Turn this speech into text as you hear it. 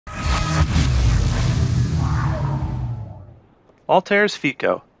Altair's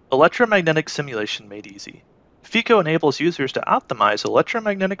Feko, Electromagnetic Simulation Made Easy. Feko enables users to optimize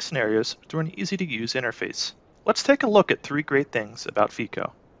electromagnetic scenarios through an easy-to-use interface. Let's take a look at 3 great things about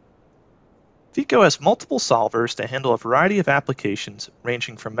Feko. Feko has multiple solvers to handle a variety of applications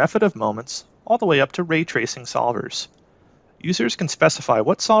ranging from method of moments all the way up to ray tracing solvers. Users can specify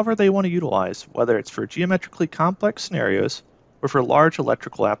what solver they want to utilize, whether it's for geometrically complex scenarios or for large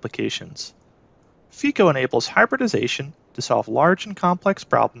electrical applications. Feko enables hybridization to solve large and complex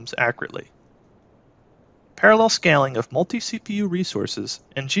problems accurately. Parallel scaling of multi-CPU resources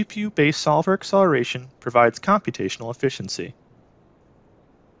and GPU-based solver acceleration provides computational efficiency.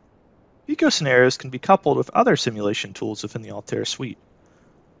 Feko scenarios can be coupled with other simulation tools within the Altair suite.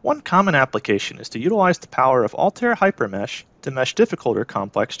 One common application is to utilize the power of Altair HyperMesh to mesh difficult or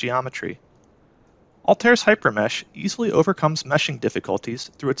complex geometry. Altair's HyperMesh easily overcomes meshing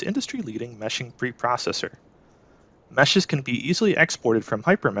difficulties through its industry-leading meshing preprocessor. Meshes can be easily exported from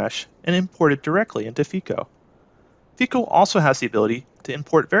HyperMesh and imported directly into Feko. Feko also has the ability to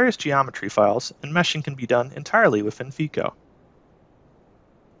import various geometry files, and meshing can be done entirely within Feko.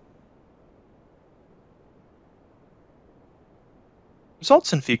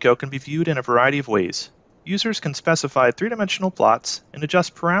 Results in Feko can be viewed in a variety of ways. Users can specify 3-dimensional plots and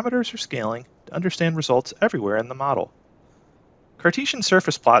adjust parameters or scaling to understand results everywhere in the model. Cartesian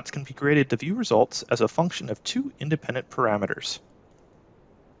surface plots can be created to view results as a function of 2 independent parameters.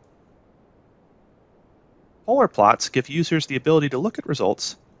 Polar plots give users the ability to look at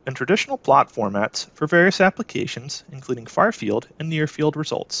results in traditional plot formats for various applications, including far-field and near-field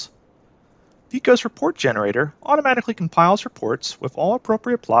results. Feko's report generator automatically compiles reports with all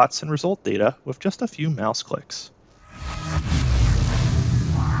appropriate plots and result data with just a few mouse clicks.